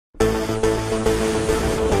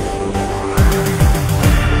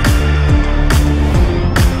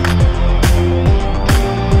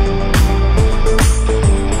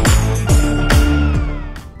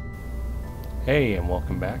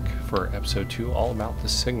back for episode 2, all about the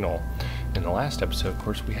signal. In the last episode, of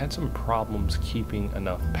course, we had some problems keeping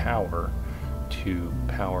enough power to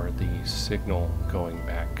power the signal going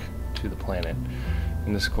back to the planet.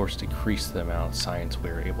 And this, of course, decreased the amount of science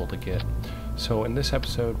we were able to get. So in this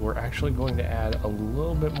episode, we're actually going to add a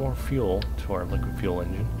little bit more fuel to our liquid fuel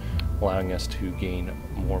engine, allowing us to gain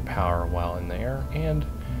more power while in the air, and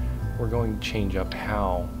we're going to change up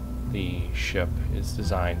how the ship is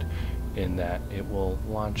designed, in that it will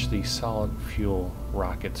launch the solid fuel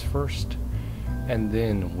rockets first, and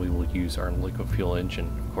then we will use our liquid fuel engine,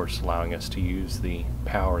 of course allowing us to use the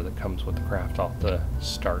power that comes with the craft off the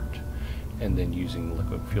start, and then using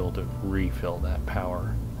liquid fuel to refill that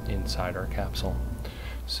power inside our capsule.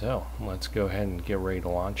 So let's go ahead and get ready to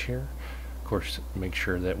launch here. Of course, make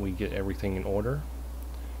sure that we get everything in order,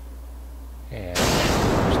 and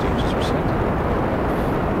our stages are set.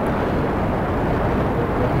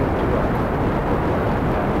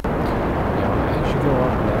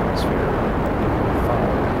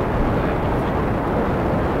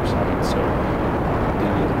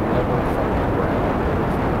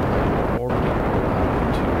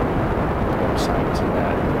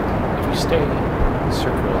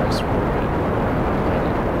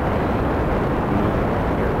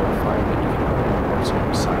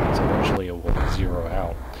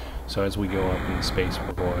 So as we go up in space,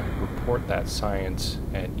 we're going to report that science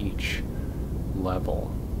at each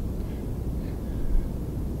level.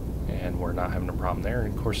 And we're not having a problem there.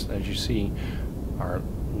 And of course, as you see, our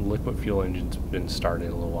liquid fuel engine's been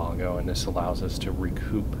started a little while ago, and this allows us to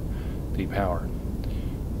recoup the power.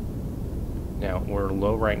 Now, we're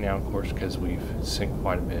low right now, of course, because we've synced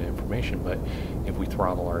quite a bit of information, but if we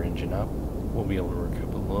throttle our engine up, we'll be able to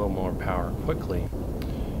recoup a little more power quickly.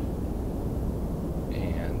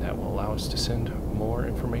 That will allow us to send more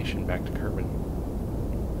information back to Kerbal.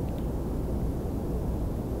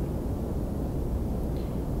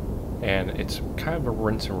 And it's kind of a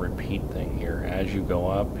rinse and repeat thing here. As you go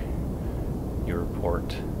up, you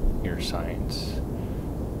report your science.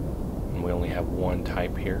 And we only have one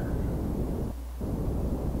type here,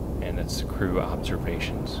 and it's crew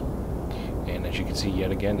observations. And as you can see,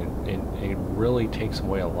 yet again, it really takes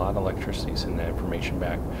away a lot of electricity sending that information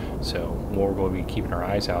back. So what we're going to be keeping our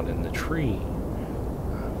eyes out in the tree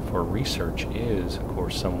for research is, of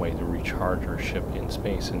course, some way to recharge our ship in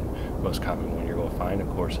space. And most common one you're going to find, of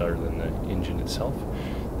course, other than the engine itself,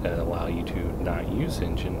 that allow you to not use the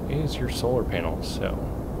engine, is your solar panels. So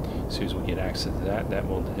as soon as we get access to that, that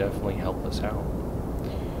will definitely help us out.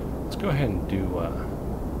 Let's go ahead and do a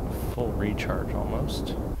full recharge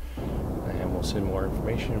almost. And we'll send more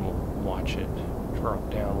information, and we'll watch it drop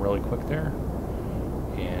down really quick there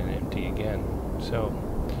and empty again. So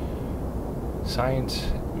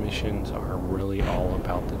science missions are really all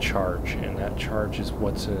about the charge, and that charge is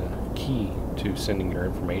what's a key to sending your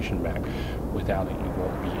information back. Without it, you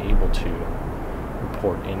won't be able to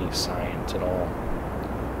report any science at all.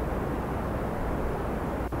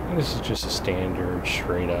 And this is just a standard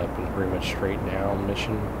straight up and pretty much straight down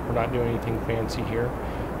mission. We're not doing anything fancy here.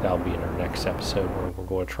 That'll be in our next episode, where we're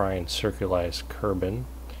going to try and circularize Kerbal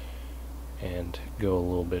and go a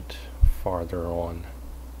little bit farther on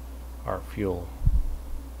our fuel.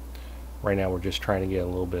 Right now we're just trying to get a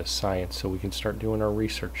little bit of science so we can start doing our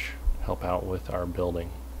research, help out with our building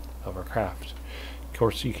of our craft. Of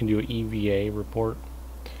course, you can do an EVA report,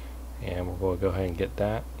 and we're going to go ahead and get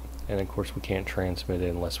that. And of course, we can't transmit it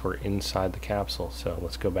unless we're inside the capsule. So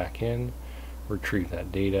let's go back in, retrieve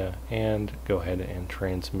that data, and go ahead and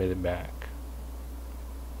transmit it back.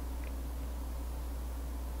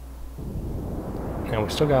 Now we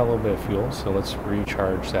still got a little bit of fuel, so let's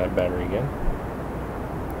recharge that battery again.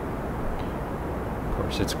 Of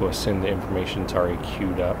course, it's going to send the information that's already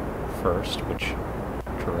queued up first, which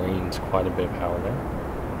drains quite a bit of power there.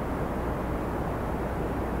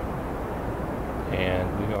 And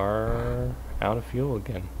we are out of fuel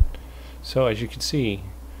again. So as you can see,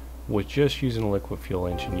 with just using a liquid fuel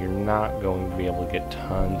engine, you're not going to be able to get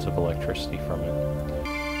tons of electricity from it.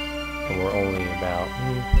 And we're only about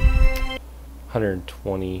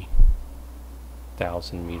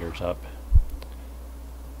 120,000 meters up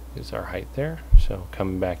is our height there. So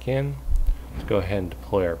coming back in, let's go ahead and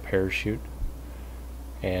deploy our parachute.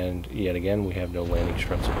 And yet again, we have no landing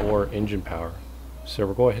struts or engine power. So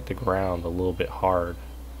we're going to hit the ground a little bit hard,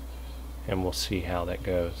 and we'll see how that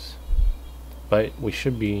goes. But we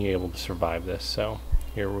should be able to survive this, so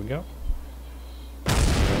here we go.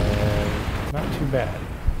 And not too bad.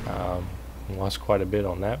 Lost quite a bit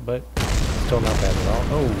on that, but still not bad at all.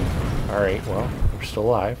 Oh, alright, well, we're still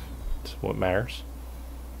alive. That's what matters.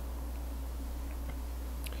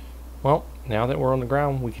 Well, now that we're on the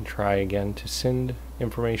ground, we can try again to send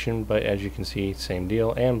information, but as you can see, same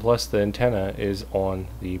deal, and plus the antenna is on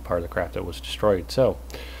the part of the craft that was destroyed. So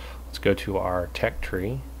let's go to our tech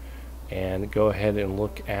tree and go ahead and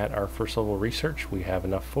look at our first level research we have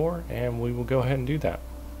enough for, and we will go ahead and do that.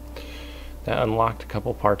 That unlocked a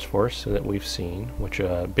couple parts for us that we've seen, which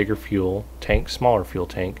a bigger fuel tank, smaller fuel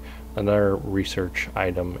tank, another research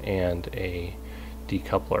item, and a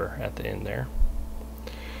decoupler at the end there.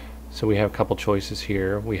 So we have a couple choices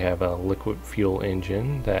here. We have a liquid fuel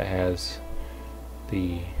engine that has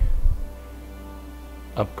the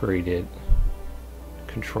upgraded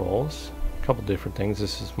controls, a couple different things.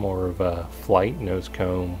 This is more of a flight, nose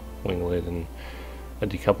cone, winglet, and a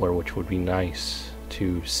decoupler, which would be nice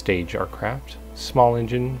to stage our craft. Small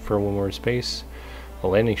engine for when we're in space, a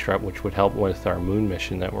landing strap which would help with our moon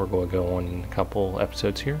mission that we're going to go on in a couple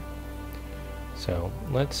episodes here. So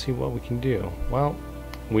let's see what we can do. Well,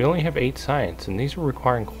 we only have 8 science, and these are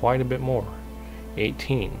requiring quite a bit more.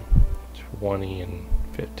 18, 20, and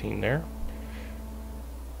 15 there.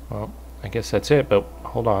 Well, I guess that's it, but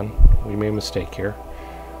hold on, we made a mistake here.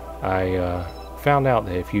 I found out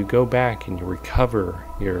that if you go back and you recover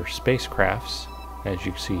your spacecrafts, as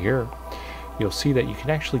you see here, you'll see that you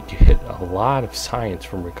can actually get a lot of science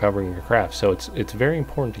from recovering your craft. So it's very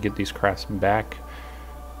important to get these crafts back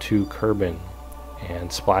to Kerbin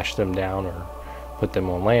and splash them down or put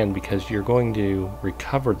them on land, because you're going to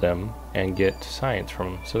recover them and get science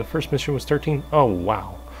from them. So the first mission was 13. Oh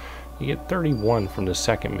wow, you get 31 from the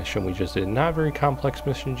second mission we just did. Not a very complex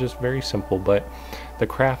mission, just very simple, but the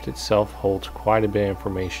craft itself holds quite a bit of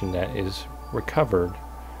information that is recovered,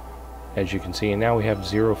 as you can see. And now we have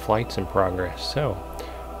 0 flights in progress. So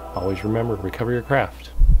always remember, recover your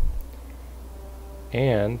craft.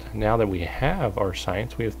 And now that we have our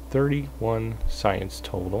science, we have 31 science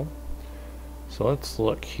total. So let's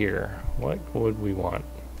look here. What would we want?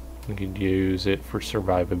 We could use it for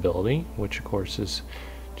survivability, which of course is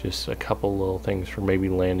just a couple little things for maybe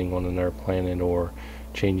landing on another planet or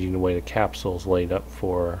changing the way the capsule is laid up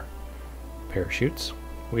for parachutes.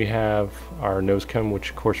 We have our nose cone,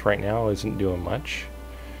 which of course right now isn't doing much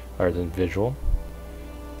other than visual.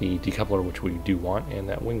 The decoupler, which we do want, and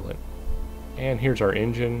that winglet. And here's our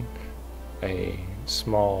engine, a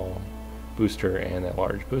small booster and a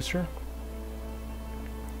large booster.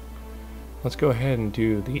 Let's go ahead and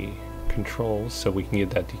do the controls so we can get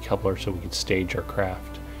that decoupler so we can stage our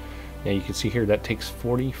craft. Now you can see here that takes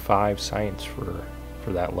 45 science for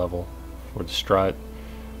that level, for the strut,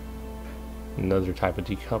 another type of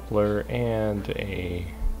decoupler, and a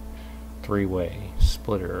 3-way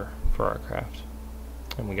splitter for our craft.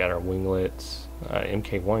 And we got our winglets,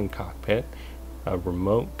 MK1 cockpit, a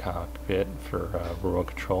remote cockpit for remote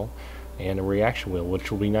control, and a reaction wheel, which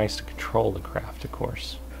will be nice to control the craft, of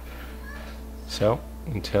course. So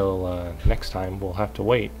until next time, we'll have to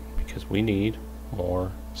wait because we need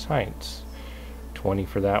more science. 20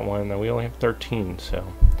 for that one, and we only have 13. So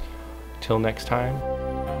until next time.